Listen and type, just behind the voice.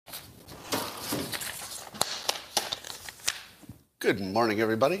Good morning,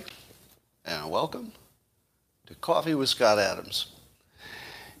 everybody, and welcome to Coffee with Scott Adams.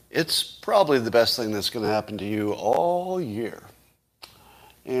 It's probably the best thing that's going to happen to you all year.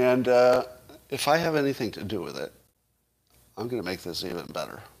 And if I have anything to do with it, I'm going to make this even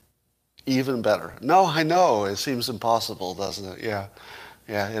better. Even better. No, I know, it seems impossible, doesn't it? Yeah,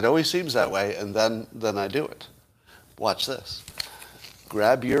 it always seems that way, and then I do it. Watch this.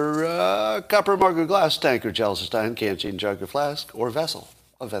 Grab your copper mug or glass, tankard, chalice, stein, canteen, jug, or flask, or vessel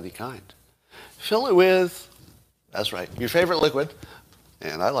of any kind. Fill it with, that's right, your favorite liquid,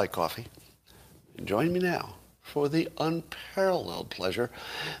 and I like coffee. And join me now for the unparalleled pleasure,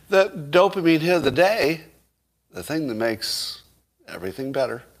 the dopamine hit of the day, the thing that makes everything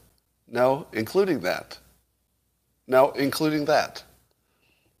better. No, including that. No, including that.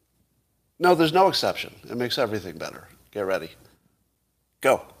 No, there's no exception. It makes everything better. Get ready.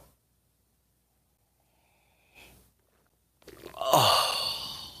 Go.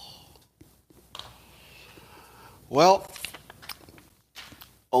 Oh. Well,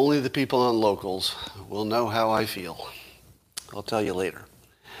 only the people on Locals will know how I feel. I'll tell you later.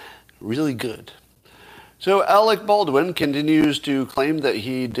 Really good. So Alec Baldwin continues to claim that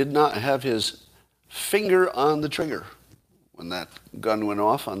he did not have his finger on the trigger when that gun went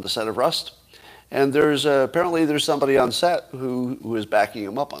off on the set of Rust. And apparently there's somebody on set who is backing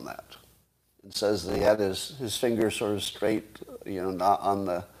him up on that. It says that he had his finger sort of straight, not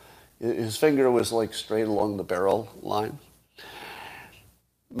on his finger was like straight along the barrel line.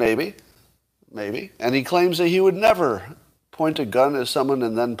 Maybe. And he claims that he would never point a gun at someone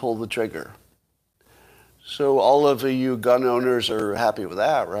and then pull the trigger. So all of you gun owners are happy with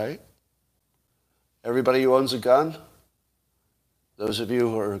that, right? Everybody who owns a gun? Those of you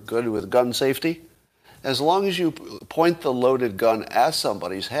who are good with gun safety, as long as you point the loaded gun at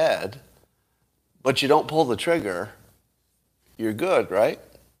somebody's head, but you don't pull the trigger, you're good, right?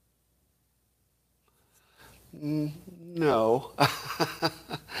 No.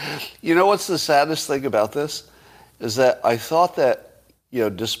 You know what's the saddest thing about this? Is that I thought that,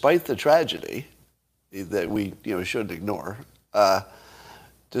 despite the tragedy that we, shouldn't ignore,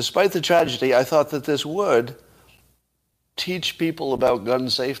 despite the tragedy, I thought that this would teach people about gun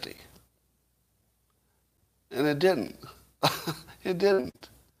safety. And it didn't. It didn't.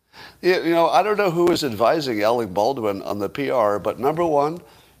 I don't know who was advising Alec Baldwin on the PR, but number one,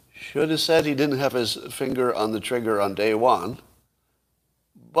 should have said he didn't have his finger on the trigger on day one.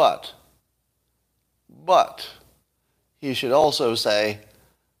 But he should also say,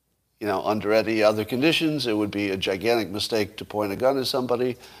 under any other conditions, it would be a gigantic mistake to point a gun at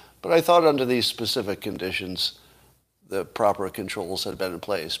somebody. But I thought under these specific conditions, the proper controls had been in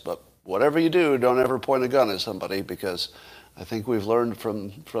place. But whatever you do, don't ever point a gun at somebody, because I think we've learned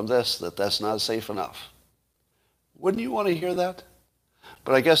from this that that's not safe enough. Wouldn't you want to hear that?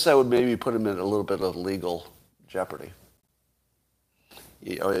 But I guess that would maybe put him in a little bit of legal jeopardy.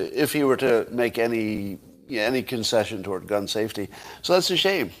 If he were to make any concession toward gun safety. So that's a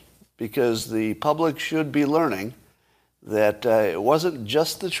shame, because the public should be learning that it wasn't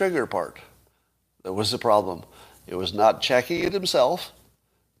just the trigger part that was the problem. It was not checking it himself.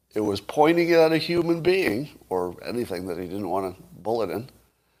 It was pointing it at a human being, or anything that he didn't want to bullet in,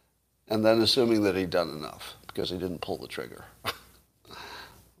 and then assuming that he'd done enough because he didn't pull the trigger.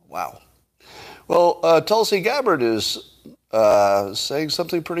 Wow. Well, Tulsi Gabbard is saying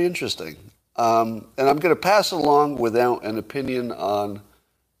something pretty interesting. And I'm going to pass along without an opinion on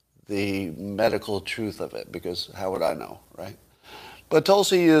the medical truth of it, because how would I know, right? But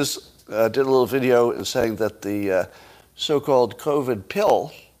Tulsi did a little video saying that the so-called COVID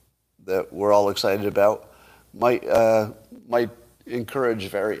pill that we're all excited about might encourage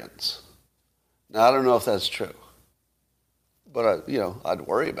variants. Now, I don't know if that's true, but I'd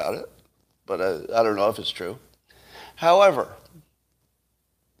worry about it. But I don't know if it's true. However,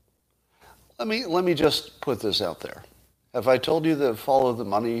 let me just put this out there. Have I told you that Follow the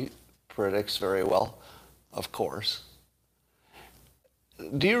Money predicts very well? Of course.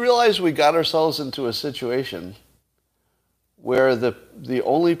 Do you realize we got ourselves into a situation where the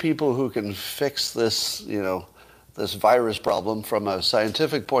only people who can fix this, this virus problem from a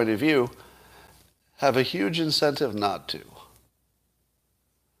scientific point of view have a huge incentive not to?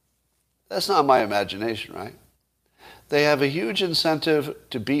 That's not my imagination, right? They have a huge incentive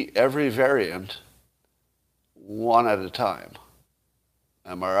to beat every variant one at a time.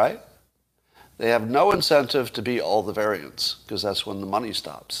 Am I right? They have no incentive to beat all the variants, because that's when the money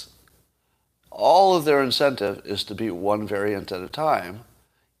stops. All of their incentive is to beat one variant at a time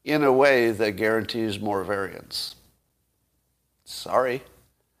in a way that guarantees more variants. Sorry.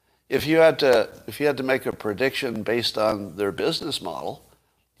 if you had to make a prediction based on their business model,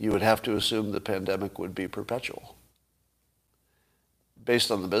 you would have to assume the pandemic would be perpetual, based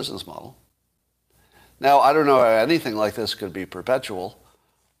on the business model. Now, I don't know how anything like this could be perpetual,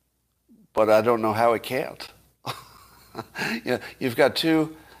 but I don't know how it can't. You know, you've got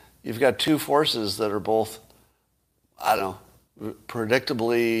two forces that are both, I don't know,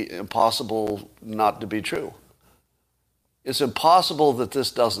 predictably impossible not to be true. It's impossible that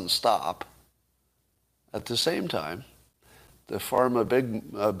this doesn't stop. At the same time, the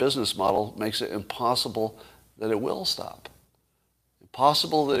pharma business model makes it impossible that it will stop.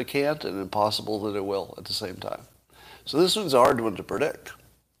 Impossible that it can't, and impossible that it will at the same time. So this one's a hard one to predict.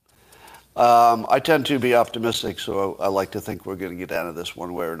 I tend to be optimistic, so I like to think we're going to get out of this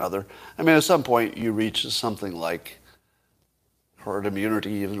one way or another. I mean, at some point you reach something like herd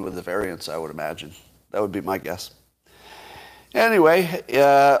immunity, even with the variants, I would imagine. That would be my guess. Anyway,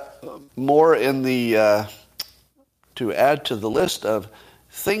 more in the to add to the list of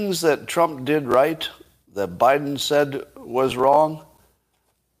things that Trump did right, that Biden said was wrong,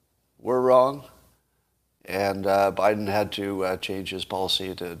 were wrong, and Biden had to change his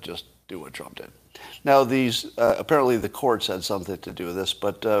policy to just do what Trump did. Now, these apparently the courts had something to do with this,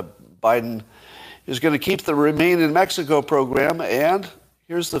 but Biden is going to keep the Remain in Mexico program, and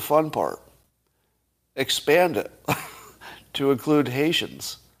here's the fun part: expand it to include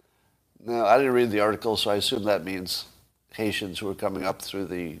Haitians. Now, I didn't read the article, so I assume that means Haitians who are coming up through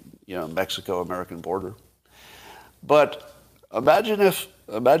the Mexico-American border. But imagine if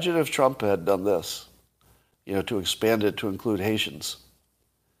Trump had done this, to expand it to include Haitians.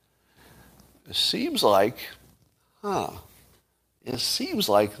 It seems like the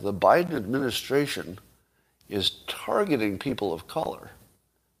Biden administration is targeting people of color.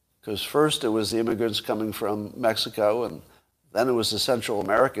 Because first it was the immigrants coming from Mexico, and then it was the Central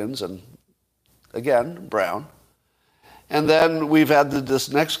Americans, and again, brown. And then we've had this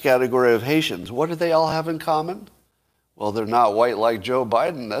next category of Haitians. What do they all have in common? Well, they're not white like Joe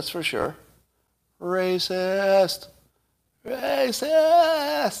Biden, that's for sure. Racist.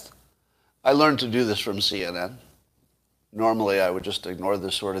 Racist. I learned to do this from CNN. Normally, I would just ignore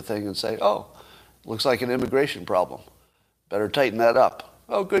this sort of thing and say, oh, looks like an immigration problem. Better tighten that up.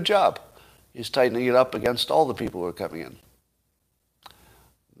 Oh, good job. He's tightening it up against all the people who are coming in.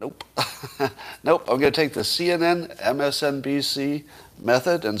 Nope. Nope. I'm going to take the CNN, MSNBC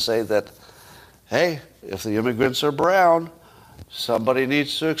method and say that, hey, if the immigrants are brown, somebody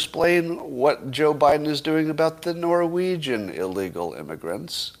needs to explain what Joe Biden is doing about the Norwegian illegal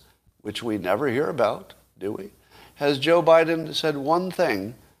immigrants, which we never hear about, do we? Has Joe Biden said one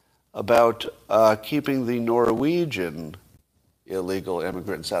thing about keeping the Norwegian illegal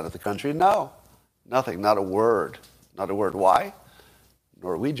immigrants out of the country? No, nothing, not a word. Not a word. Why?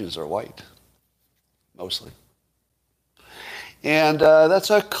 Norwegians are white, mostly. And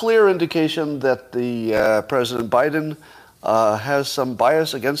that's a clear indication that the President Biden has some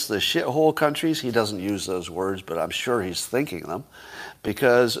bias against the shithole countries. He doesn't use those words, but I'm sure he's thinking them.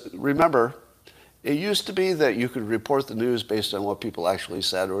 Because remember, it used to be that you could report the news based on what people actually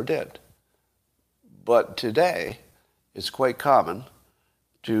said or did. But today, it's quite common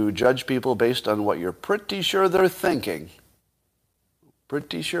to judge people based on what you're pretty sure they're thinking.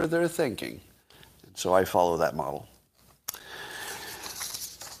 Pretty sure they're thinking. And so I follow that model.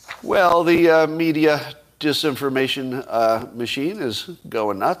 Well, the media disinformation machine is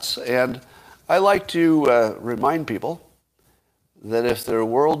going nuts. And I like to remind people that if their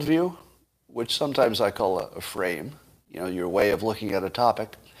worldview, which sometimes I call a frame, your way of looking at a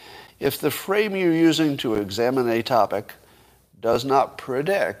topic, if the frame you're using to examine a topic does not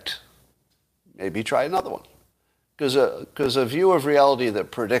predict, maybe try another one. Because a view of reality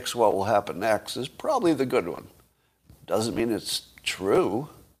that predicts what will happen next is probably the good one. Doesn't mean it's true,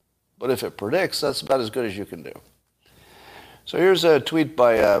 but if it predicts, that's about as good as you can do. So here's a tweet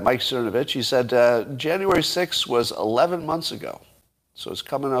by Mike Cernovich. He said, January 6th was 11 months ago. So it's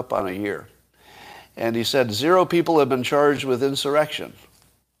coming up on a year. And he said, 0 people have been charged with insurrection.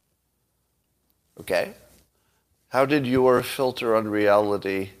 Okay. How did your filter on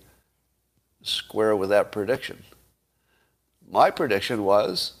reality square with that prediction? My prediction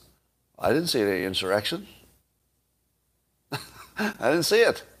was, I didn't see any insurrection. I didn't see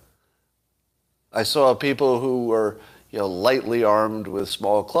it. I saw people who were, lightly armed with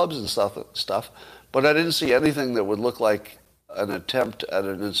small clubs and stuff, but I didn't see anything that would look like an attempt at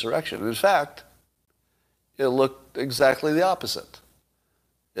an insurrection. In fact, it looked exactly the opposite.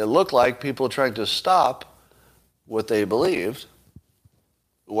 It looked like people trying to stop what they believed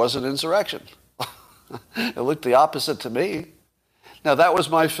was an insurrection. It looked the opposite to me. Now, that was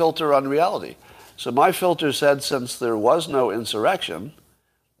my filter on reality. So my filter said since there was no insurrection,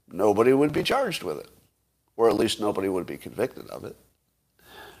 nobody would be charged with it, or at least nobody would be convicted of it.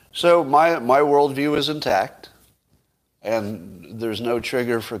 So my worldview is intact, and there's no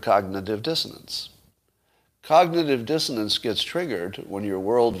trigger for cognitive dissonance. Cognitive dissonance gets triggered when your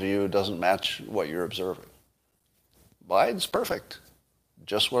worldview doesn't match what you're observing. Mine's perfect.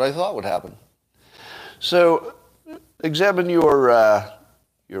 Just what I thought would happen. So examine your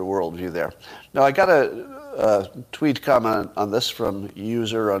worldview there. Now, I got a tweet comment on this from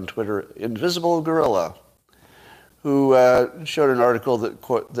user on Twitter, Invisible Gorilla, who showed an article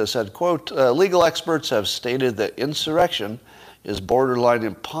that said, quote, legal experts have stated that insurrection is borderline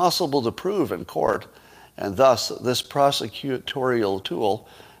impossible to prove in court, and thus this prosecutorial tool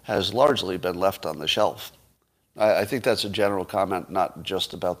has largely been left on the shelf. I think that's a general comment, not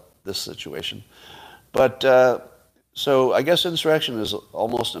just about this situation. But so I guess insurrection is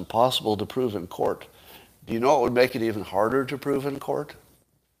almost impossible to prove in court. Do you know what would make it even harder to prove in court?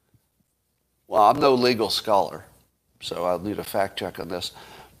 Well, I'm no legal scholar, so I'll need a fact check on this.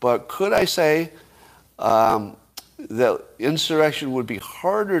 But could I say that insurrection would be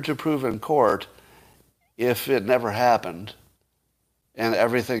harder to prove in court if it never happened and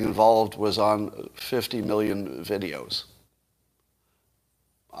everything involved was on 50 million videos?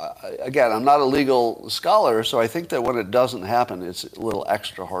 Again, I'm not a legal scholar, so I think that when it doesn't happen, it's a little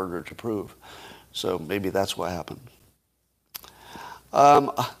extra harder to prove. So maybe that's what happened.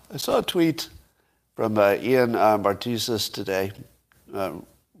 I saw a tweet from Ian Martises today,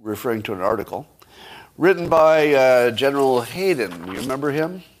 referring to an article written by General Hayden. You remember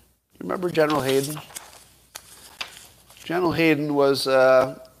him? You remember General Hayden? General Hayden was,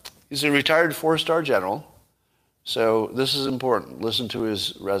 he's a retired four-star general. So this is important. Listen to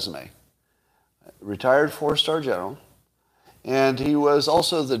his resume. Retired four-star general. And he was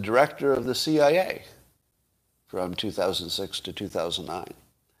also the director of the CIA from 2006 to 2009.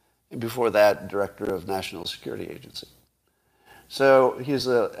 And before that, director of National Security Agency. So he's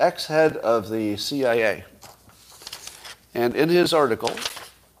the ex-head of the CIA. And in his article,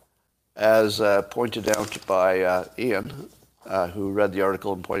 as pointed out by Ian, who read the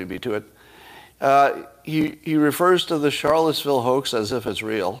article and pointed me to it, he refers to the Charlottesville hoax as if it's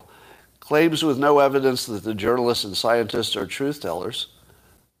real, claims with no evidence that the journalists and scientists are truth tellers.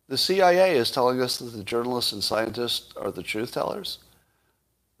 The CIA is telling us that the journalists and scientists are the truth tellers?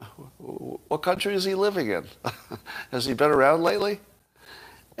 What country is he living in? Has he been around lately?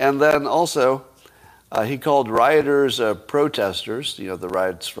 And then also, he called rioters protesters, the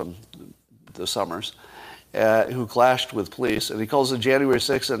riots from the summers, who clashed with police, and he calls the January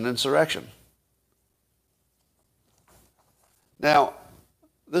 6th an insurrection. Now,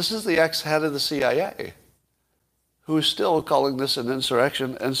 this is the ex-head of the CIA who is still calling this an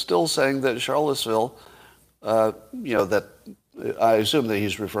insurrection and still saying that Charlottesville, that I assume that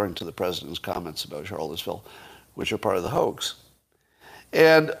he's referring to the president's comments about Charlottesville, which are part of the hoax.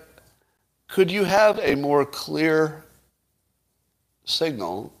 And could you have a more clear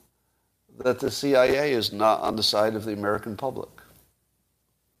signal that the CIA is not on the side of the American public?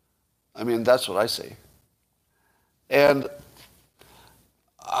 I mean, that's what I see. And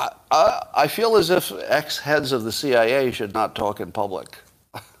I feel as if ex-heads of the CIA should not talk in public.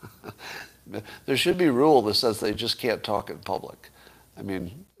 There should be a rule that says they just can't talk in public. I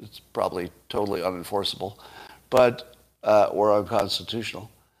mean, it's probably totally unenforceable, but or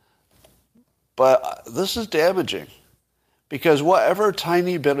unconstitutional. But this is damaging, because whatever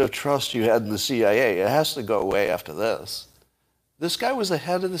tiny bit of trust you had in the CIA, it has to go away after this. This guy was the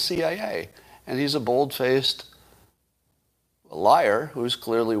head of the CIA, and he's a bold-faced liar who's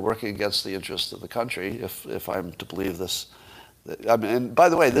clearly working against the interests of the country, if I'm to believe this. I mean, and by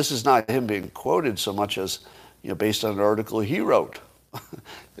the way, this is not him being quoted so much as, based on an article he wrote.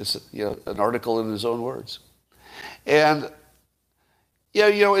 It's, an article in his own words. And,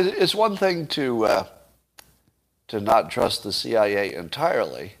 it's one thing to not trust the CIA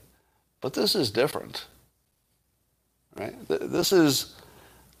entirely, but this is different, right? This is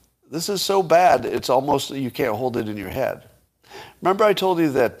so bad, it's almost, you can't hold it in your head. Remember I told you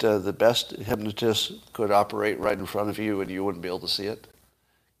that the best hypnotist could operate right in front of you and you wouldn't be able to see it?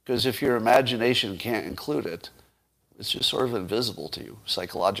 Because if your imagination can't include it, it's just sort of invisible to you,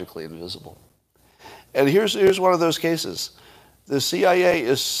 psychologically invisible. And here's one of those cases. The CIA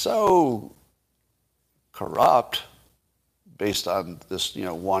is so corrupt, based on this,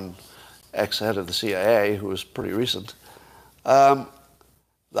 one ex-head of the CIA who was pretty recent, I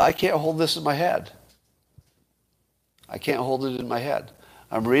can't hold this in my head. I can't hold it in my head.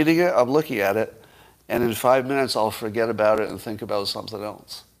 I'm reading it, I'm looking at it, and in 5 minutes I'll forget about it and think about something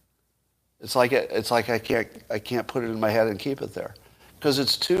else. It's like I can't put it in my head and keep it there, because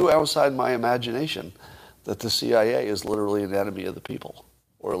it's too outside my imagination that the CIA is literally an enemy of the people,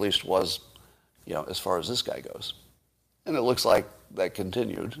 or at least was, as far as this guy goes. And it looks like that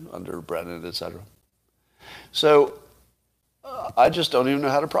continued under Brennan, etc. So I just don't even know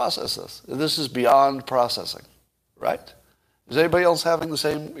how to process this. This is beyond processing, right? Is anybody else having the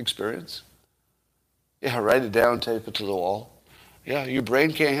same experience? Yeah, write it down, tape it to the wall. Yeah, your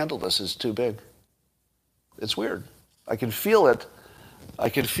brain can't handle this. It's too big. It's weird. I can feel it. I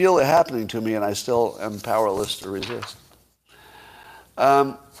can feel it happening to me, and I still am powerless to resist.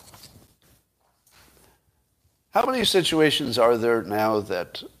 How many situations are there now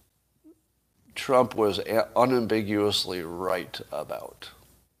that Trump was unambiguously right about?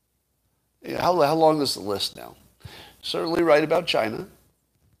 How long is the list now? Certainly right about China,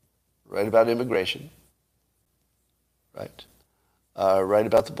 right about immigration, right? Right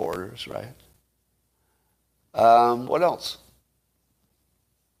about the borders, right? What else?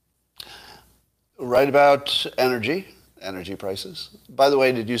 Right about energy prices. By the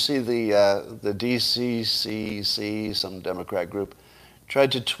way, did you see the DCCC, some Democrat group,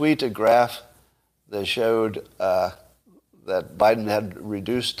 tried to tweet a graph that showed that Biden had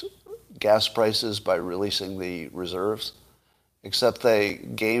reduced gas prices by releasing the reserves, except they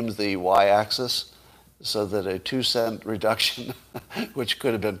gamed the y-axis so that a 2-cent reduction, which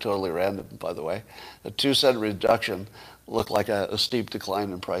could have been totally random, by the way, a 2-cent reduction looked like a steep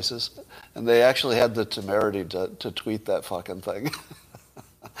decline in prices. And they actually had the temerity to tweet that fucking thing,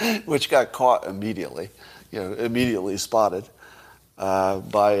 which got caught immediately, immediately spotted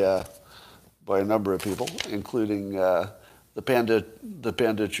by a number of people, including the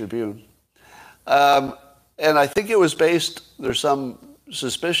Panda Tribune. And I think it was there's some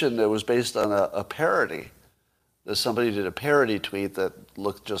suspicion that it was based on a parody. That somebody did a parody tweet that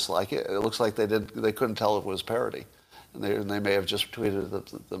looked just like it. It looks like they couldn't tell if it was parody. And they may have just tweeted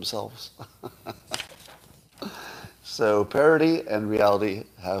it themselves. So parody and reality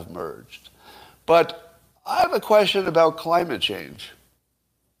have merged. But I have a question about climate change.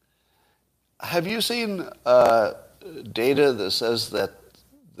 Have you seen data that says that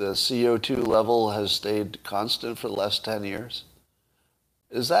the CO2 level has stayed constant for the last 10 years?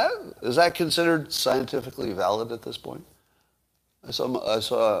 Is that considered scientifically valid at this point? I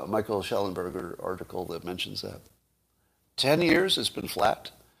saw a Michael Schellenberger article that mentions that. 10 years it's been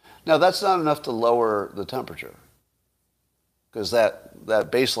flat. Now that's not enough to lower the temperature, because that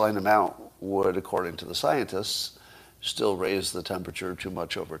baseline amount would, according to the scientists, still raise the temperature too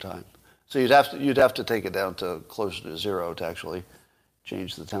much over time. So you'd have to take it down to closer to zero to actually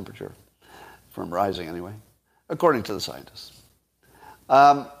change the temperature from rising anyway, according to the scientists.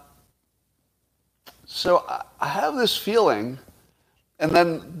 So I have this feeling, and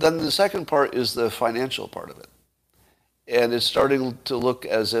then the second part is the financial part of it. And it's starting to look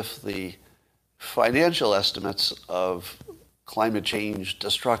as if the financial estimates of climate change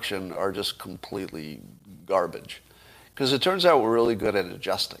destruction are just completely garbage. Because it turns out we're really good at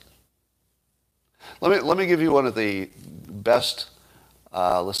adjusting. Let me give you one of the best,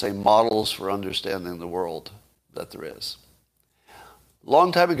 let's say, models for understanding the world that there is.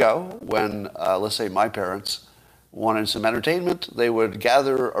 Long time ago, when, let's say, my parents wanted some entertainment, they would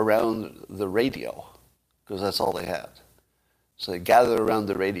gather around the radio, because that's all they had. So they gathered around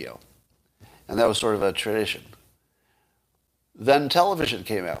the radio. And that was sort of a tradition. Then television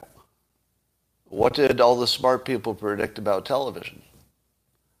came out. What did all the smart people predict about television?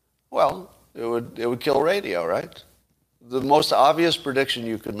 Well, it would kill radio, right? The most obvious prediction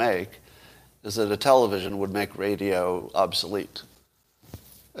you could make is that a television would make radio obsolete.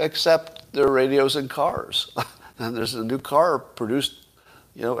 Except there are radios in cars. And there's a new car produced,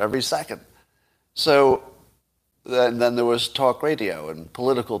 every second. So then there was talk radio and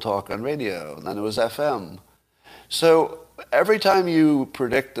political talk on radio, and then there was FM. So every time you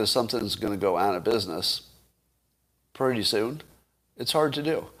predict that something's going to go out of business pretty soon, it's hard to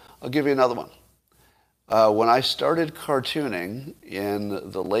do. I'll give you another one. When I started cartooning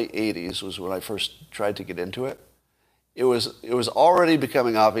in the late 80s was when I first tried to get into it. It was already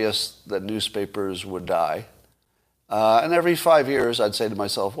becoming obvious that newspapers would die. And every 5 years, I'd say to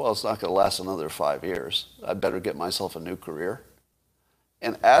myself, well, it's not going to last another 5 years. I'd better get myself a new career.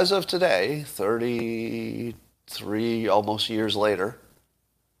 And as of today, 33 almost years later,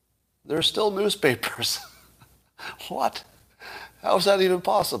 there's still newspapers. What? How is that even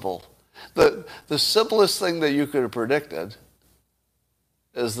possible? The simplest thing that you could have predicted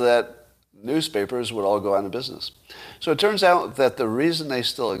is that newspapers would all go out of business. So it turns out that the reason they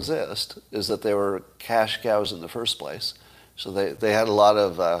still exist is that they were cash cows in the first place. So they had a lot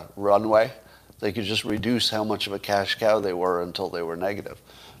of runway. They could just reduce how much of a cash cow they were until they were negative.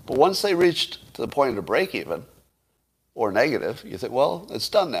 But once they reached to the point of break even or negative, you think, well, it's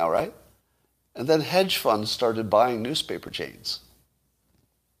done now, right? And then hedge funds started buying newspaper chains.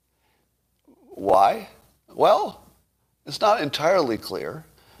 Why? Well, it's not entirely clear,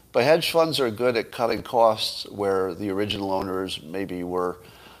 but hedge funds are good at cutting costs where the original owners maybe were,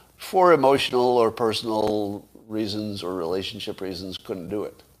 for emotional or personal reasons or relationship reasons, couldn't do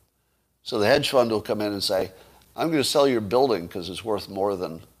it. So the hedge fund will come in and say, I'm going to sell your building because it's worth more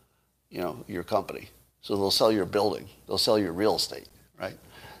than, your company. So they'll sell your building. They'll sell your real estate, right?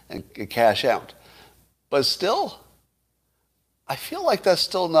 And cash out. But still, I feel like that's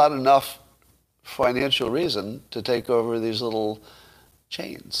still not enough financial reason to take over these little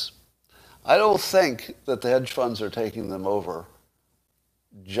chains. I don't think that the hedge funds are taking them over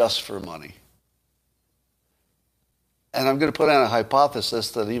just for money. And I'm going to put out a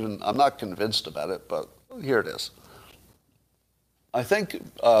hypothesis that I'm not convinced about it, but here it is. I think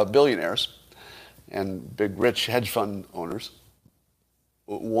billionaires and big rich hedge fund owners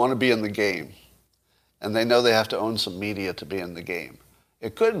want to be in the game. And they know they have to own some media to be in the game.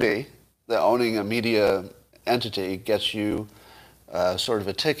 It could be that owning a media entity gets you sort of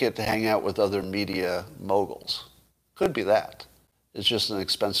a ticket to hang out with other media moguls. Could be that. It's just an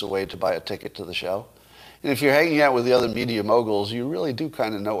expensive way to buy a ticket to the show. And if you're hanging out with the other media moguls, you really do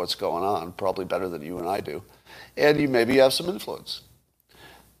kind of know what's going on, probably better than you and I do. And you maybe have some influence.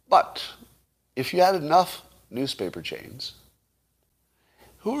 But if you had enough newspaper chains,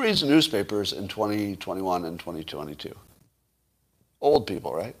 who reads newspapers in 2021 and 2022? Old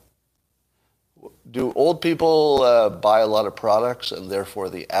people, right? Do old people buy a lot of products and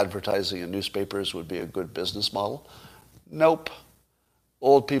therefore the advertising in newspapers would be a good business model? Nope.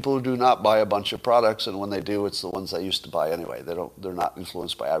 Old people do not buy a bunch of products, and when they do, it's the ones they used to buy anyway. They're not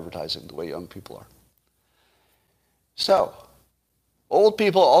influenced by advertising the way young people are. So, old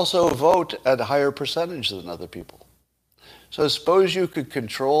people also vote at a higher percentage than other people. So suppose you could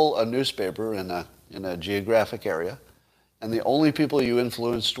control a newspaper in a geographic area, and the only people you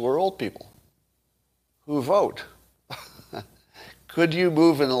influenced were old people who vote. Could you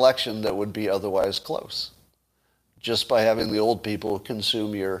move an election that would be otherwise close just by having the old people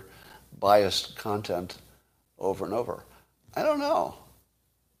consume your biased content over and over? I don't know.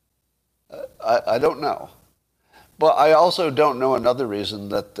 I don't know. But I also don't know another reason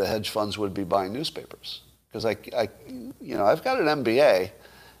that the hedge funds would be buying newspapers. Because I've got an MBA,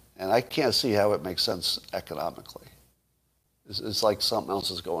 and I can't see how it makes sense economically. It's like something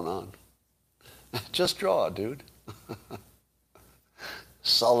else is going on. Just draw, dude.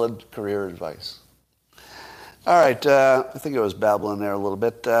 Solid career advice. All right, I think I was babbling there a little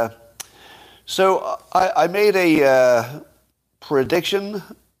bit. So I made a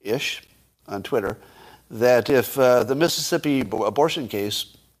prediction-ish on Twitter that if the Mississippi abortion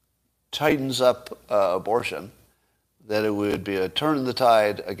case tightens up abortion, that it would be a turn in the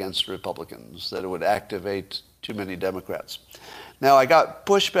tide against Republicans, that it would activate too many Democrats. Now, I got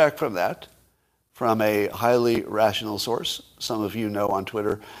pushback from that from a highly rational source. Some of you know on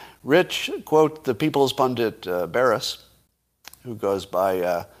Twitter. Rich, quote, the People's Pundit Barris, who goes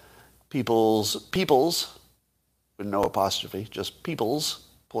by People's, with no apostrophe, just People's,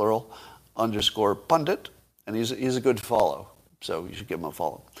 plural, _pundit, and he's a good follow. So you should give him a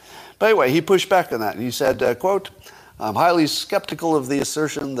follow. But anyway, he pushed back on that. And he said, quote, I'm highly skeptical of the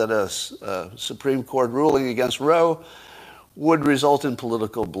assertion that a Supreme Court ruling against Roe would result in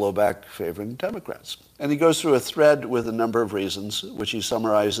political blowback favoring Democrats. And he goes through a thread with a number of reasons, which he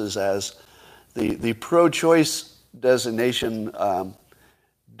summarizes as the pro-choice designation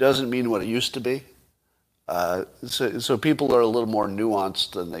doesn't mean what it used to be. So people are a little more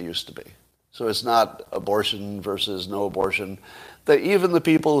nuanced than they used to be. So it's not abortion versus no abortion. That even the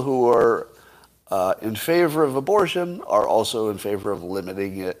people who are in favor of abortion are also in favor of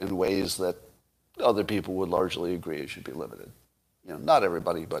limiting it in ways that other people would largely agree it should be limited. Not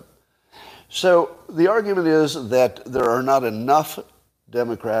everybody, but. So the argument is that there are not enough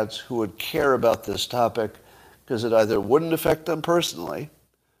Democrats who would care about this topic because it either wouldn't affect them personally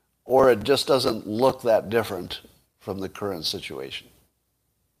or it just doesn't look that different from the current situation.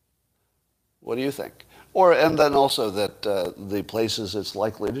 What do you think? And then also that the places it's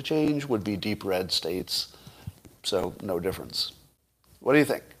likely to change would be deep red states, so no difference. What do you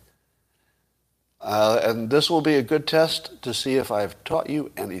think? And this will be a good test to see if I've taught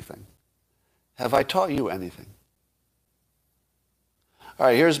you anything. Have I taught you anything? All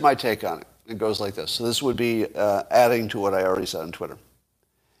right, here's my take on it. It goes like this. So this would be adding to what I already said on Twitter.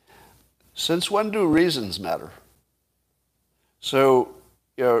 Since when do reasons matter? So,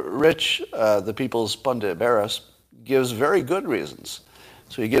 Rich, the People's Pundit Barris, gives very good reasons.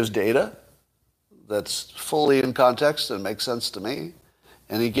 So he gives data that's fully in context and makes sense to me.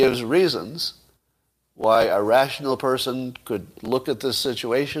 And he gives reasons why a rational person could look at this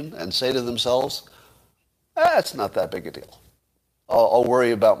situation and say to themselves, it's not that big a deal. I'll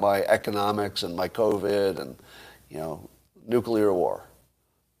worry about my economics and my COVID and, nuclear war.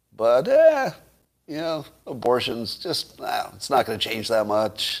 But, abortion's just, it's not going to change that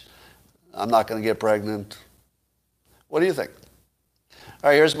much. I'm not going to get pregnant. What do you think? All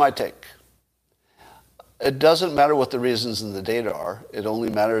right, here's my take. It doesn't matter what the reasons in the data are. It only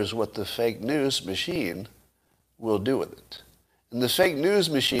matters what the fake news machine will do with it. And the fake news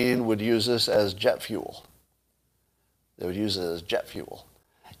machine would use this as jet fuel. They would use it as jet fuel.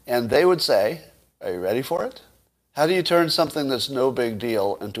 And they would say, are you ready for it? How do you turn something that's no big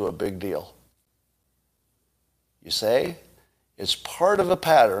deal into a big deal? You say, it's part of a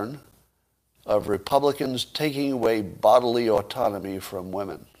pattern of Republicans taking away bodily autonomy from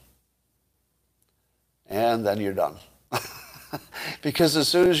women. And then you're done. Because as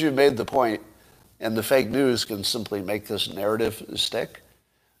soon as you made the point, and the fake news can simply make this narrative stick,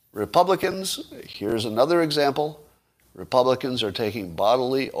 Republicans, here's another example, Republicans are taking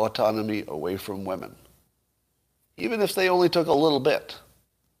bodily autonomy away from women. Even if they only took a little bit,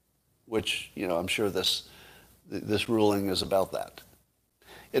 which, I'm sure this ruling is about that.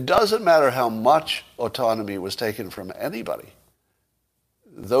 It doesn't matter how much autonomy was taken from anybody.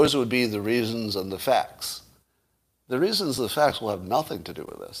 Those would be the reasons and the facts. The reasons and the facts will have nothing to do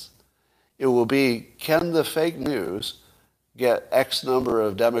with this. It will be, can the fake news get X number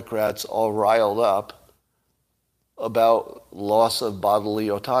of Democrats all riled up about loss of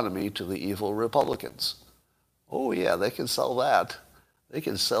bodily autonomy to the evil Republicans? Oh yeah, they can sell that. They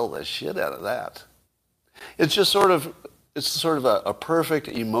can sell the shit out of that. It's just sort of a perfect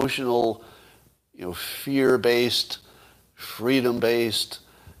emotional, fear-based, freedom-based,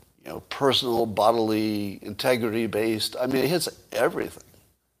 personal bodily integrity-based. I mean, it hits everything.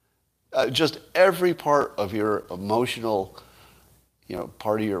 Just every part of your emotional,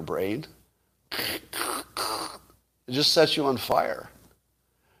 part of your brain. It just sets you on fire.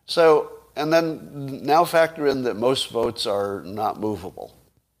 So, and then now factor in that most votes are not movable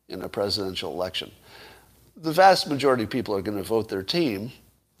in a presidential election. The vast majority of people are going to vote their team,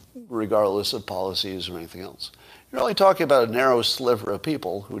 regardless of policies or anything else. You're only talking about a narrow sliver of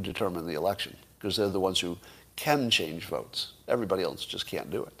people who determine the election, because they're the ones who can change votes. Everybody else just can't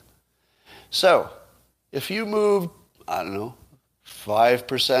do it. So, if you move,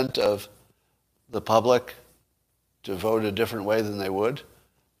 5% of the public to vote a different way than they would,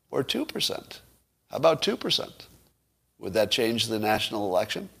 or 2%. How about 2%? Would that change the national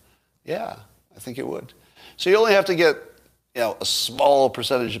election? Yeah, I think it would. So you only have to get, a small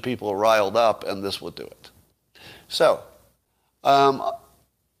percentage of people riled up, and this will do it. So,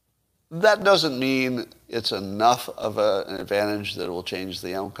 that doesn't mean it's enough of an advantage that it will change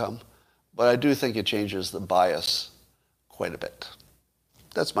the outcome, but I do think it changes the bias quite a bit.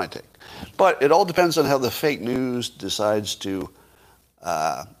 That's my take. But it all depends on how the fake news decides to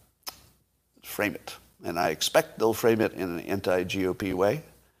frame it. And I expect they'll frame it in an anti-GOP way.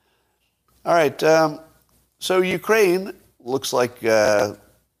 All right. So Ukraine looks like they're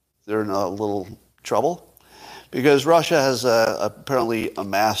in a little trouble because Russia has apparently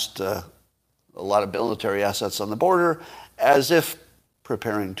amassed a lot of military assets on the border as if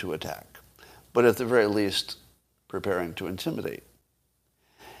preparing to attack, but at the very least preparing to intimidate.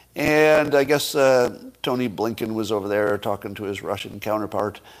 And I guess Tony Blinken was over there talking to his Russian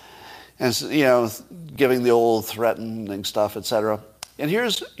counterpart and, giving the old threatening stuff, etc. And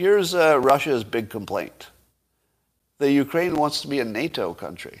here's Russia's big complaint. The Ukraine wants to be a NATO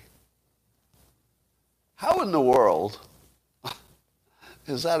country. How in the world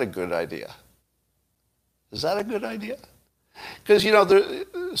is that a good idea? Is that a good idea? Because,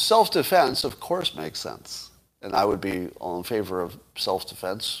 self-defense, of course, makes sense. And I would be all in favor of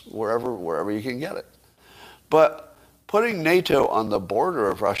self-defense wherever you can get it. But putting NATO on the border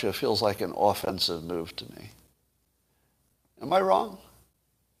of Russia feels like an offensive move to me. Am I wrong?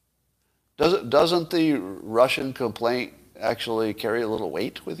 Doesn't the Russian complaint actually carry a little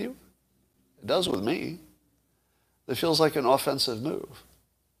weight with you? It does with me. It feels like an offensive move.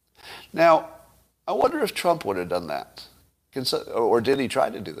 Now, I wonder if Trump would have done that. Or did he try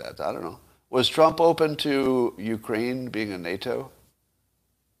to do that? I don't know. Was Trump open to Ukraine being a NATO?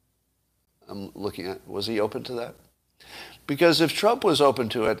 I'm looking at, was he open to that? Because if Trump was open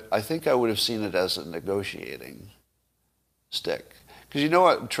to it, I think I would have seen it as a negotiating stick. Because you know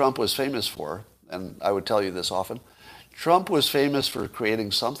what Trump was famous for, and I would tell you this often, Trump was famous for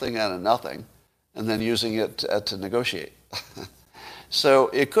creating something out of nothing and then using it to negotiate. So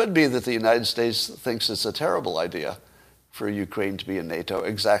it could be that the United States thinks it's a terrible idea for Ukraine to be in NATO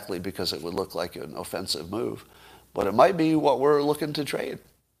exactly because it would look like an offensive move. But it might be what we're looking to trade.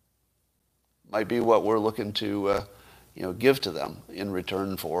 Might be what we're looking to give to them in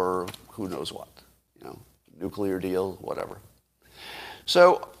return for who knows what. Nuclear deal, whatever.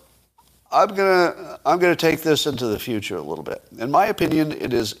 So I'm gonna take this into the future a little bit. In my opinion,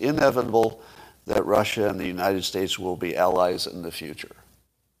 it is inevitable that Russia and the United States will be allies in the future.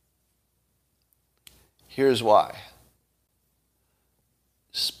 Here's why.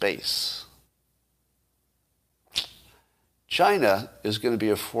 Space. China is going to be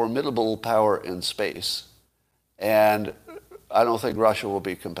a formidable power in space, and I don't think Russia will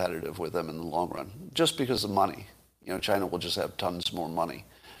be competitive with them in the long run, just because of money. China will just have tons more money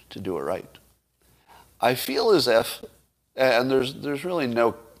to do it right. I feel as if, and there's really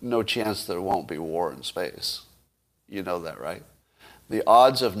no chance there won't be war in space. You know that, right? The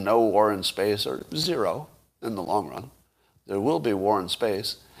odds of no war in space are zero in the long run. There will be war in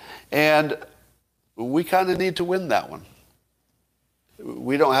space, and we kind of need to win that one.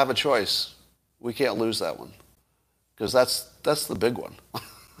 We don't have a choice. We can't lose that one, because that's the big one.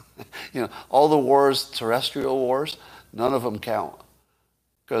 All the wars, terrestrial wars, none of them count,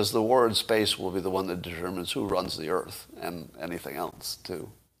 because the war in space will be the one that determines who runs the Earth and anything else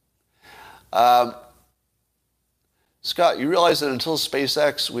too. Scott, you realize that until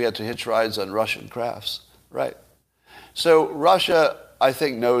SpaceX, we had to hitch rides on Russian crafts, right? So Russia, I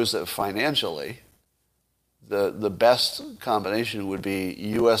think, knows that financially, the best combination would be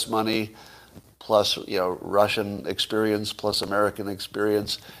U.S. money plus Russian experience plus American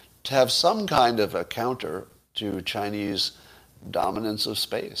experience to have some kind of a counter to Chinese dominance of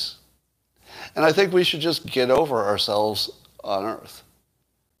space. And I think we should just get over ourselves on Earth,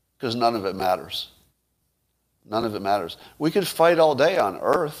 because none of it matters. None of it matters. We could fight all day on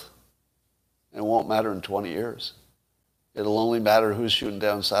Earth. It won't matter in 20 years. It'll only matter who's shooting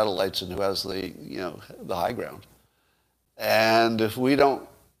down satellites and who has the high ground. And if we don't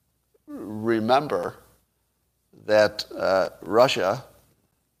remember that Russia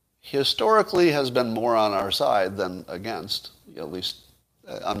historically has been more on our side than against, at least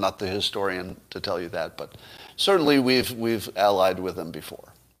I'm not the historian to tell you that, but certainly we've allied with them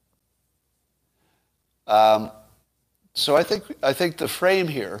before. So I think the frame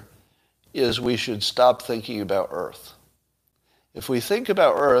here is we should stop thinking about Earth. If we think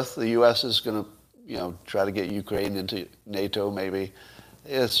about Earth, the U.S. is going to, try to get Ukraine into NATO maybe.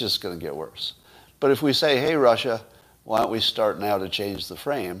 It's just going to get worse. But if we say, hey, Russia, why don't we start now to change the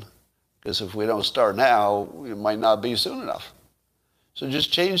frame? Because if we don't start now, it might not be soon enough. So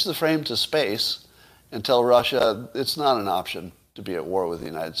just change the frame to space and tell Russia it's not an option to be at war with the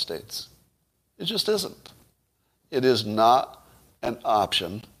United States. It just isn't. It is not an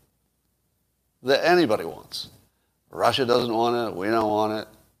option that anybody wants. Russia doesn't want it. We don't want it.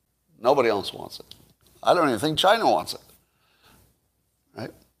 Nobody else wants it. I don't even think China wants it.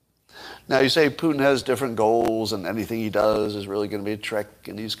 Right? Now, you say Putin has different goals and anything he does is really going to be a trick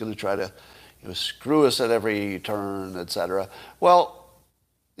and he's going to try to screw us at every turn, etc. Well,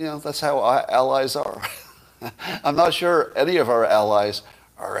 that's how our allies are. I'm not sure any of our allies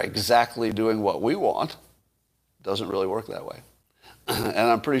are exactly doing what we want. It doesn't really work that way. And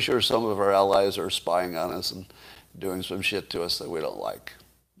I'm pretty sure some of our allies are spying on us and doing some shit to us that we don't like.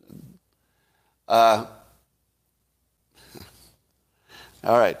 All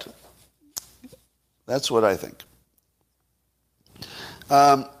right. That's what I think.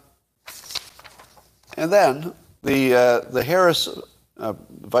 And then the Harris,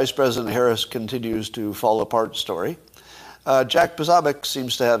 Vice President Harris continues to fall apart story. Jack Posobiec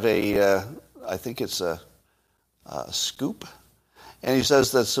seems to have I think it's a scoop. And he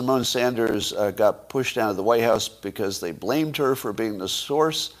says that Simone Sanders got pushed out of the White House because they blamed her for being the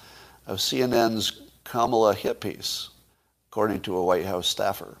source of CNN's Kamala hit piece, according to a White House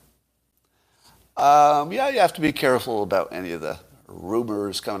staffer. You have to be careful about any of the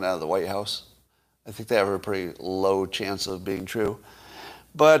rumors coming out of the White House. I think they have a pretty low chance of being true.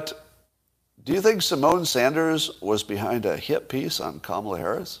 But do you think Simone Sanders was behind a hit piece on Kamala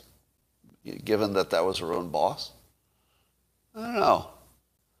Harris, given that was her own boss? I don't know.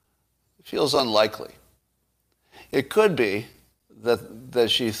 It feels unlikely. It could be that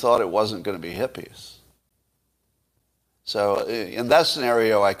she thought it wasn't going to be a hit piece. So in that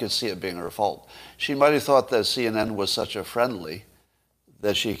scenario, I could see it being her fault. She might have thought that CNN was such a friendly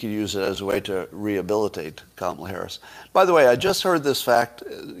that she could use it as a way to rehabilitate Kamala Harris. By the way, I just heard this fact.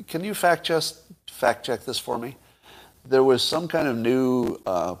 Can you fact check this for me? There was some kind of new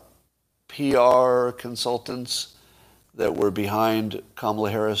PR consultants that were behind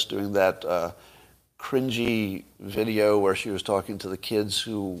Kamala Harris doing that cringy video where she was talking to the kids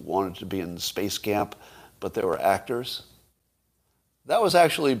who wanted to be in space camp, but they were actors. That was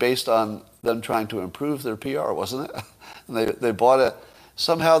actually based on them trying to improve their PR, wasn't it? And they bought it.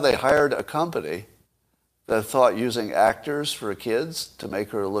 Somehow they hired a company that thought using actors for kids to make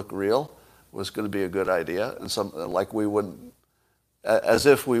her look real was going to be a good idea, and as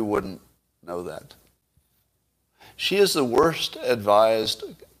if we wouldn't know that. She is the worst advised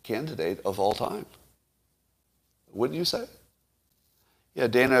candidate of all time. Wouldn't you say? Yeah,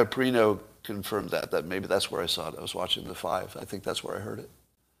 Dana Perino confirmed that maybe that's where I saw it. I was watching The Five. I think that's where I heard it.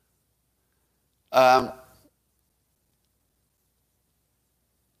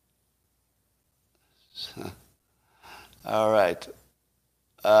 All right.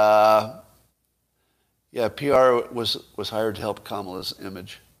 Yeah, PR was hired to help Kamala's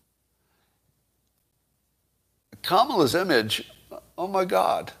image. Kamala's image, oh my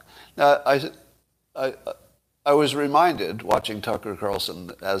God. Now, I was reminded watching Tucker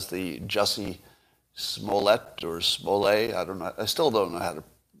Carlson as the Jussie Smollett or Smollett, I don't know, I still don't know how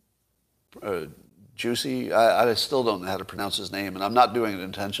to, Juicy, I still don't know how to pronounce his name, and I'm not doing it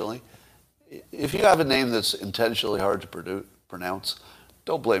intentionally. If you have a name that's intentionally hard to pronounce,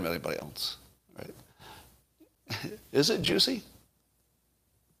 don't blame anybody else, right? Is it Juicy?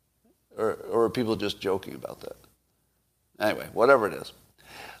 Or are people just joking about that? Anyway, whatever it is.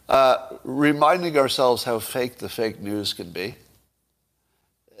 Reminding ourselves how fake the fake news can be.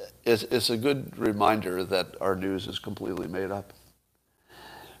 It's a good reminder that our news is completely made up.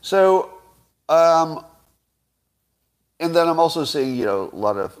 So, and then I'm also seeing, a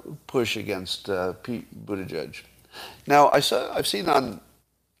lot of push against Pete Buttigieg. Now, I've seen on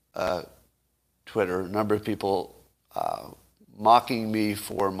Twitter a number of people mocking me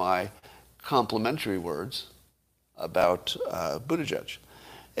for my complimentary words about Buttigieg.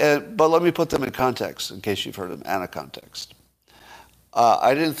 But let me put them in context, in case you've heard them out of context.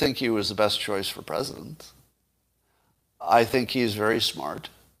 I didn't think he was the best choice for president. I think he's very smart.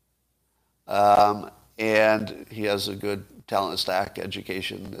 And he has a good talent stack,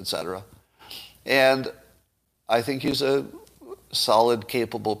 education, etc. And I think he's a solid,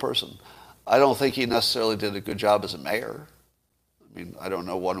 capable person. I don't think he necessarily did a good job as a mayor. I mean, I don't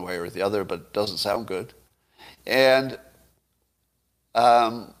know one way or the other, but it doesn't sound good. And,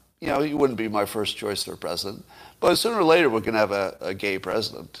 he wouldn't be my first choice for president. But sooner or later, we're going to have a gay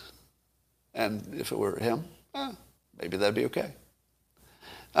president. And if it were him, maybe that'd be okay.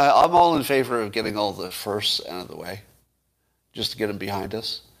 I'm all in favor of getting all the firsts out of the way, just to get them behind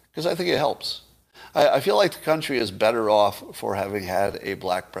us, because I think it helps. I feel like the country is better off for having had a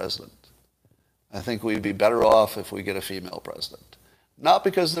black president. I think we'd be better off if we get a female president. Not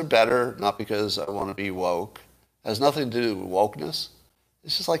because they're better, not because I want to be woke. It has nothing to do with wokeness.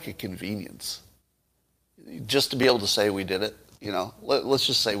 It's just like a convenience. Just to be able to say we did it, let's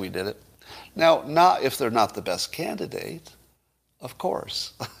just say we did it. Now, not if they're not the best candidate. Of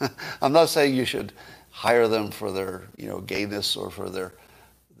course. I'm not saying you should hire them for their, gayness or for their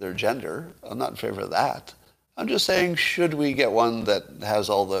gender. I'm not in favor of that. I'm just saying, should we get one that has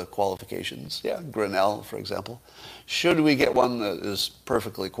all the qualifications? Yeah, Grinnell, for example. Should we get one that is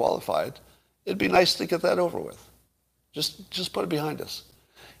perfectly qualified? It'd be nice to get that over with. Just put it behind us.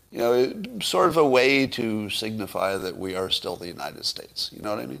 Sort of a way to signify that we are still the United States. You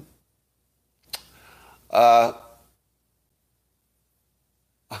know what I mean?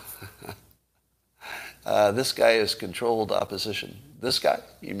 This guy is controlled opposition. This guy?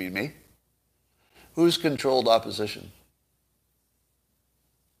 You mean me? Who's controlled opposition?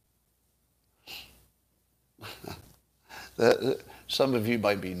 Some of you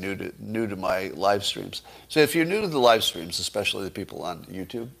might be new to my live streams. So if you're new to the live streams, especially the people on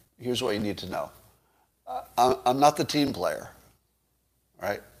YouTube, here's what you need to know. I'm not the team player,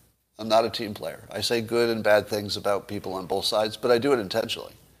 right? I'm not a team player. I say good and bad things about people on both sides, but I do it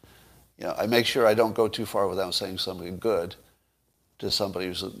intentionally. I make sure I don't go too far without saying something good to somebody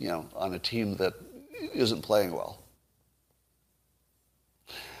who's, on a team that isn't playing well.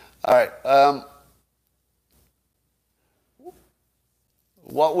 All right.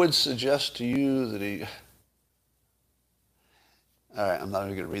 What would suggest to you that he... All right, I'm not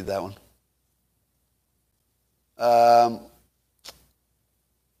even going to read that one.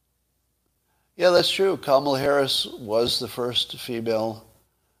 Yeah, that's true. Kamala Harris was the first female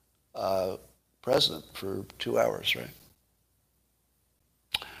president for 2 hours, right?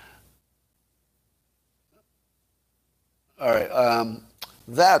 All right.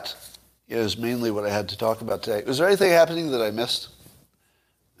 That is mainly what I had to talk about today. Was there anything happening that I missed?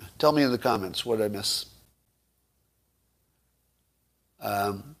 Tell me in the comments what I missed.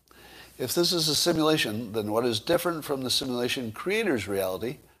 If this is a simulation, then what is different from the simulation creator's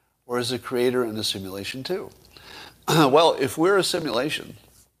reality, or is the creator in the simulation too? Well, if we're a simulation,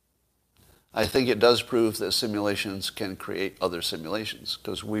 I think it does prove that simulations can create other simulations,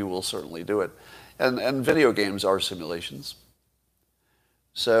 because we will certainly do it. And video games are simulations.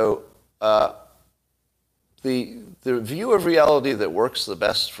 So the view of reality that works the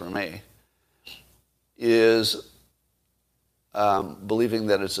best for me is believing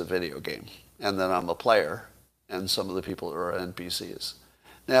that it's a video game and that I'm a player and some of the people are NPCs.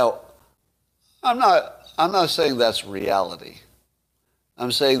 Now, I'm not saying that's reality.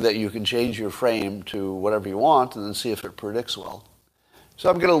 I'm saying that you can change your frame to whatever you want and then see if it predicts well. So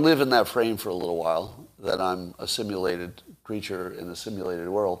I'm going to live in that frame for a little while, that I'm a simulated creature in a simulated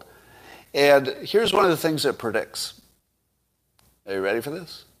world. And here's one of the things it predicts. Are you ready for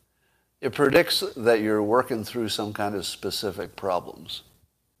this? It predicts that you're working through some kind of specific problems.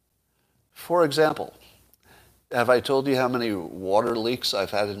 For example, have I told you how many water leaks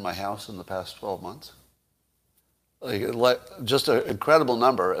I've had in my house in the past 12 months? Like just an incredible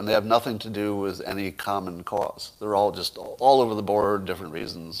number, and they have nothing to do with any common cause. They're all just all over the board, different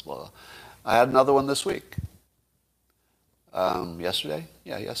reasons. Well, I had another one this week. Yesterday?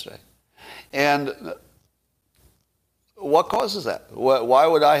 Yeah, yesterday. And what causes that? Why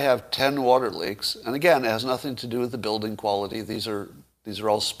would I have 10 water leaks? And again, it has nothing to do with the building quality. These are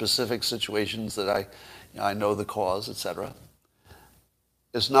all specific situations that I know the cause, etc.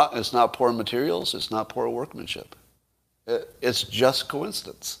 It's not poor materials. It's not poor workmanship. It's just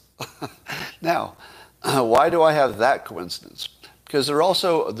coincidence. Now, why do I have that coincidence? Because there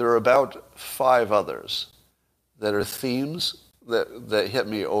are about 5 others that are themes that hit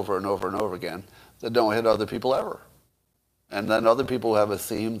me over and over and over again that don't hit other people ever. And then other people have a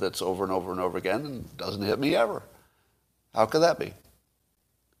theme that's over and over and over again and doesn't hit me ever. How could that be?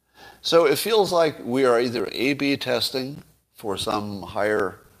 So it feels like we are either A/B testing for some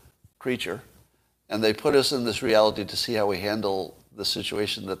higher creature, and they put us in this reality to see how we handle the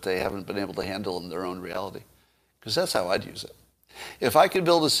situation that they haven't been able to handle in their own reality. Because that's how I'd use it. If I could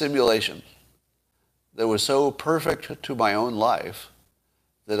build a simulation that was so perfect to my own life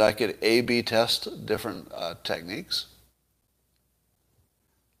that I could A/B test different techniques,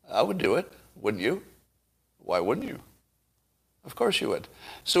 I would do it, wouldn't you? Why wouldn't you? Of course you would.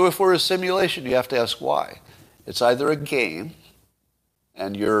 So if we're a simulation, you have to ask why. It's either a game,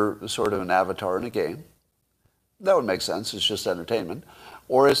 and you're sort of an avatar in a game. That would make sense. It's just entertainment.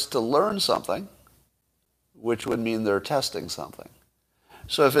 Or it's to learn something, which would mean they're testing something.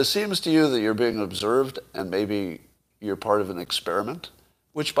 So if it seems to you that you're being observed and maybe you're part of an experiment,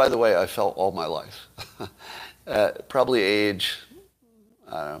 which, by the way, I felt all my life, probably age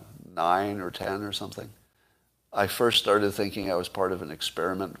 9 or 10 or something, I first started thinking I was part of an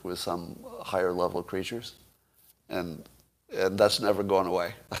experiment with some higher level creatures. And that's never gone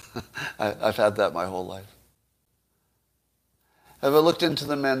away. I've had that my whole life. Have I looked into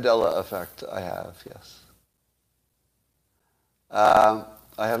the Mandela effect? I have, yes. I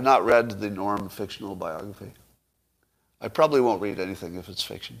have not read the Norm fictional biography. I probably won't read anything if it's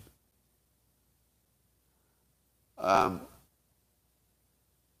fiction. All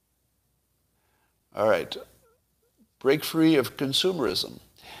right. Break free of consumerism.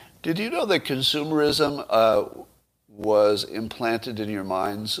 Did you know that consumerism was implanted in your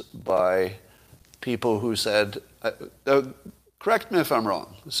minds by people who said, correct me if I'm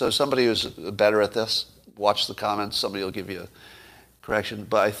wrong. So somebody who's better at this, watch the comments, somebody will give you a correction.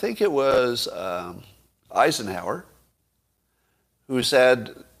 But I think it was Eisenhower who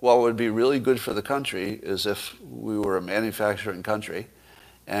said, what would be really good for the country is if we were a manufacturing country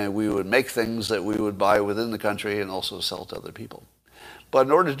and we would make things that we would buy within the country and also sell to other people. But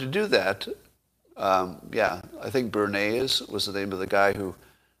in order to do that, I think Bernays was the name of the guy who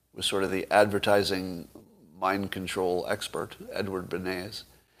was sort of the advertising mind control expert, Edward Bernays.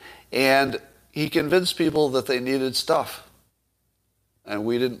 And he convinced people that they needed stuff. And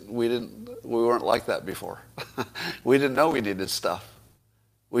we weren't like that before. We didn't know we needed stuff.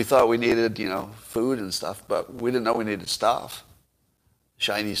 We thought we needed, food and stuff, but we didn't know we needed stuff.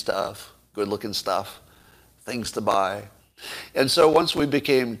 Shiny stuff, good-looking stuff, things to buy. And so once we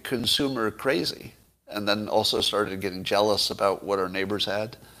became consumer crazy, and then also started getting jealous about what our neighbors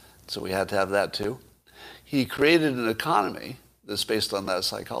had, So we had to have that too. He created an economy that's based on that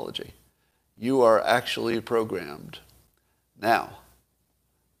psychology. You are actually programmed. Now,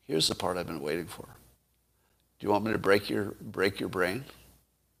 here's the part I've been waiting for. Do you want me to break your brain?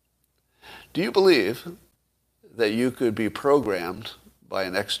 Do you believe that you could be programmed by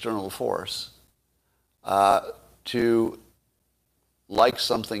an external force to like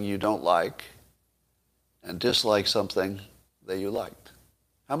something you don't like and dislike something that you liked?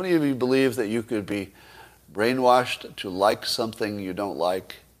 How many of you believe that you could be brainwashed to like something you don't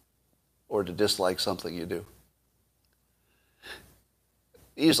like or to dislike something you do?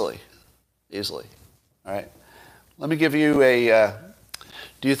 Easily. All right. Let me give you a,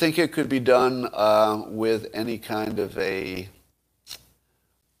 do you think it could be done with any kind of a,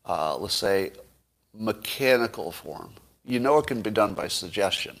 let's say, mechanical form? You know it can be done by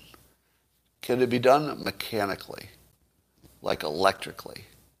suggestion. Can it be done mechanically, like electrically,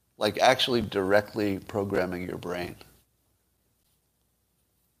 like actually directly programming your brain?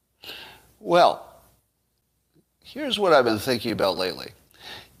 Well, here's what I've been thinking about lately.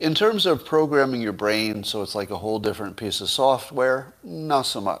 In terms of programming your brain so it's like a whole different piece of software, not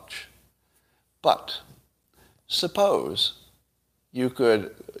so much. But suppose you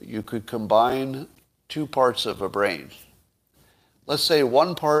could combine two parts of a brain. Let's say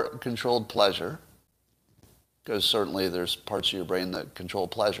one part controlled pleasure, because certainly there's parts of your brain that control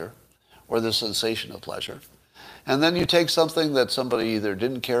pleasure, or the sensation of pleasure. And then you take something that somebody either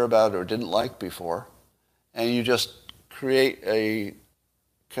didn't care about or didn't like before, and you just create a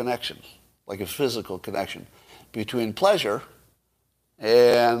connection, like a physical connection, between pleasure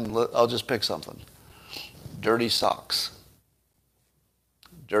and, I'll just pick something, dirty socks.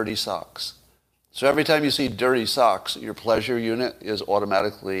 Dirty socks. So every time you see dirty socks, your pleasure unit is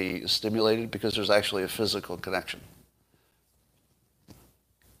automatically stimulated because there's actually a physical connection.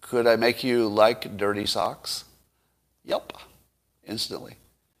 Could I make you like dirty socks? Yep, instantly.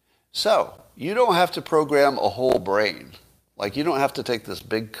 So you don't have to program a whole brain. Like, you don't have to take this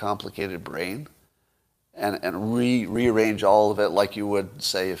big, complicated brain and rearrange all of it like you would,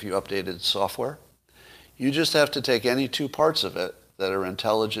 say, if you updated software. You just have to take any two parts of it that are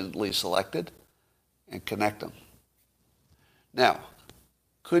intelligently selected and connect them. Now,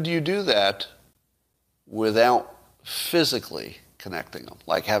 could you do that without physically connecting them,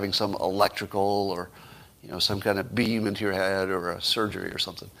 like having some electrical or some kind of beam into your head or a surgery or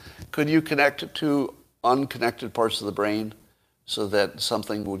something? Could you connect two unconnected parts of the brain so that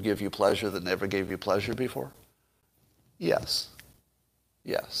something would give you pleasure that never gave you pleasure before? Yes.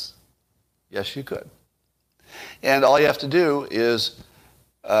 Yes, you could. And all you have to do is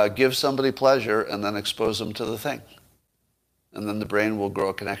give somebody pleasure and then expose them to the thing. And then the brain will grow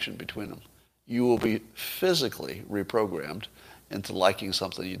a connection between them. You will be physically reprogrammed into liking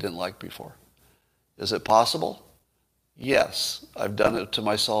something you didn't like before. Is it possible? Yes. I've done it to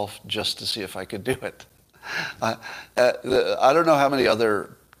myself just to see if I could do it. I don't know how many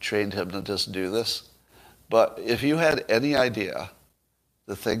other trained hypnotists do this, but if you had any idea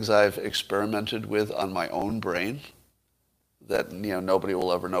the things I've experimented with on my own brain that nobody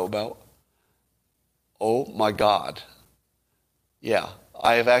will ever know about, oh my God. Yeah,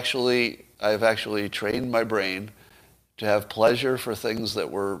 I have actually trained my brain to have pleasure for things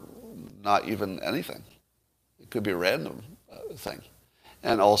that were not even anything. It could be a random thing.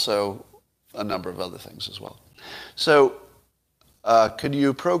 And also a number of other things as well. So, could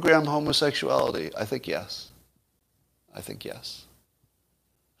you program homosexuality? I think yes.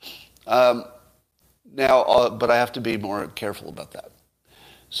 Now, but I have to be more careful about that.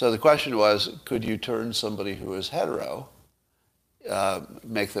 So the question was, could you turn somebody who is hetero,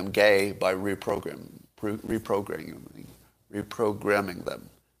 make them gay by reprogramming them?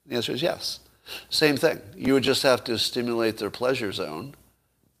 The answer is yes. Same thing. You would just have to stimulate their pleasure zone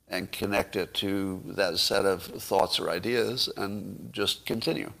and connect it to that set of thoughts or ideas and just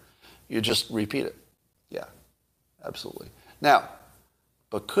continue. You just repeat it. Yeah, absolutely. Now,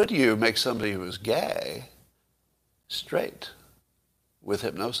 but could you make somebody who is gay straight with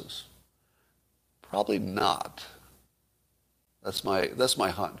hypnosis? Probably not. That's my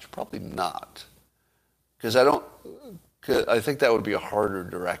hunch. Probably not. Because I think that would be a harder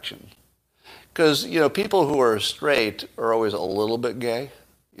direction. Because, people who are straight are always a little bit gay.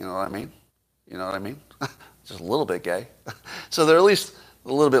 You know what I mean? Just a little bit gay. So they're at least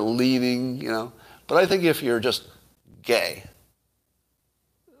a little bit leaning, But I think if you're just gay,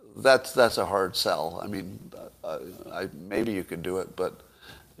 that's a hard sell. I mean, maybe you could do it, but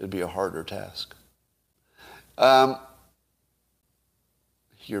it'd be a harder task.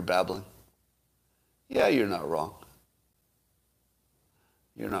 You're babbling. Yeah, you're not wrong.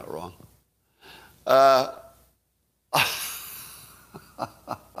 You're not wrong. Uh,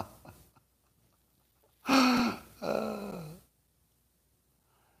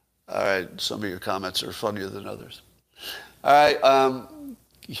 all right, some of your comments are funnier than others. All right,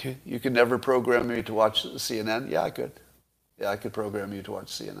 you could never program me to watch CNN? Yeah, I could. Yeah, I could program you to watch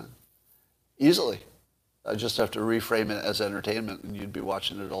CNN. Easily. I just have to reframe it as entertainment, and you'd be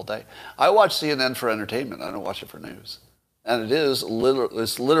watching it all day. I watch CNN for entertainment. I don't watch it for news. And it's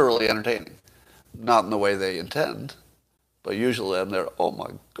literally entertaining. Not in the way they intend, but usually I'm there, oh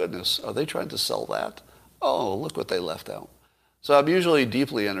my goodness, are they trying to sell that? Oh, look what they left out. So I'm usually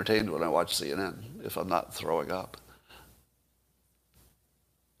deeply entertained when I watch CNN, if I'm not throwing up.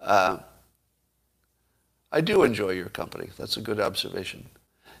 I do enjoy your company. That's a good observation.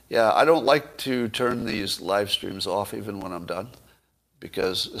 Yeah, I don't like to turn these live streams off even when I'm done,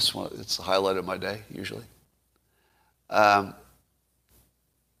 because it's the highlight of my day, usually. Now,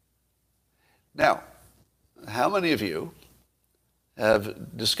 how many of you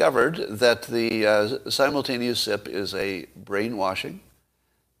have discovered that the simultaneous sip is a brainwashing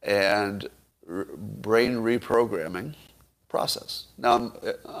and brain reprogramming process? Now,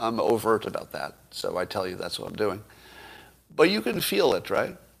 I'm overt about that, so I tell you that's what I'm doing. But you can feel it,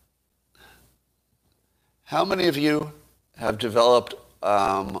 right? How many of you have developed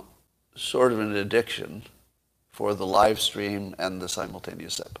sort of an addiction for the live stream and the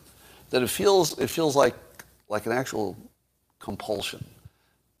simultaneous sip? That it feels like an actual compulsion.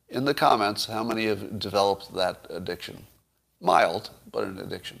 In the comments, how many have developed that addiction? Mild, but an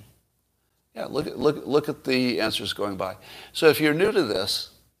addiction. Yeah, look at the answers going by. So if you're new to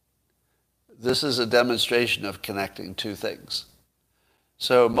this is a demonstration of connecting two things.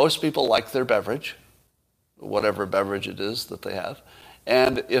 So most people like their beverage, whatever beverage it is that they have.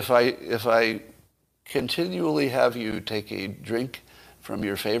 And if I continually have you take a drink from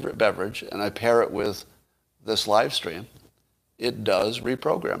your favorite beverage and I pair it with this live stream, it does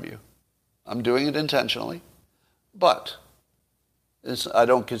reprogram you. I'm doing it intentionally, but I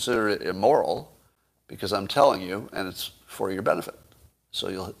don't consider it immoral because I'm telling you and it's for your benefit.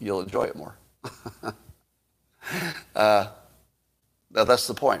 So you'll enjoy it more. Now that's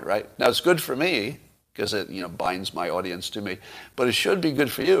the point, right? Now it's good for me because it binds my audience to me, but it should be good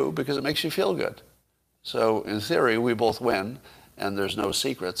for you because it makes you feel good. So in theory, we both win, and there's no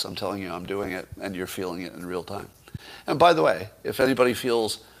secrets. I'm telling you I'm doing it, and you're feeling it in real time. And by the way, if anybody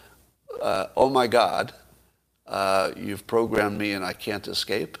feels, oh my God, you've programmed me and I can't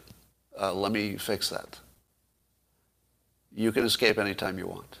escape, let me fix that. You can escape anytime you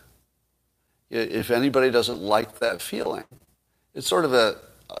want. If anybody doesn't like that feeling, it's sort of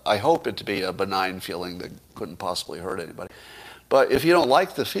I hope it to be a benign feeling that couldn't possibly hurt anybody. But if you don't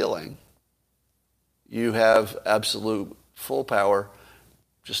like the feeling, you have absolute full power.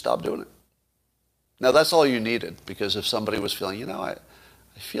 Just stop doing it. Now, that's all you needed, because if somebody was feeling, I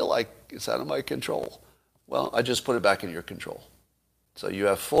feel like it's out of my control. Well, I just put it back in your control. So you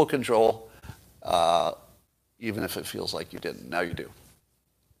have full control, even if it feels like you didn't. Now you do.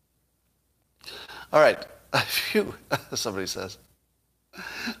 All right. Somebody says,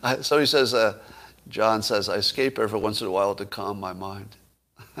 John says, I escape every once in a while to calm my mind.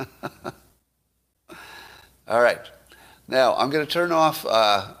 All right. Now, I'm going to turn off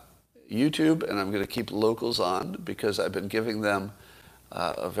YouTube, and I'm going to keep locals on because I've been giving them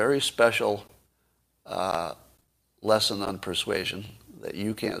a very special lesson on persuasion that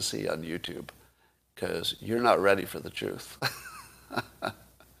you can't see on YouTube because you're not ready for the truth.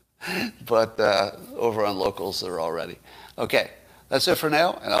 But over on locals, they're all ready. Okay, that's it for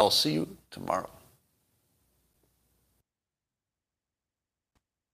now, and I'll see you tomorrow.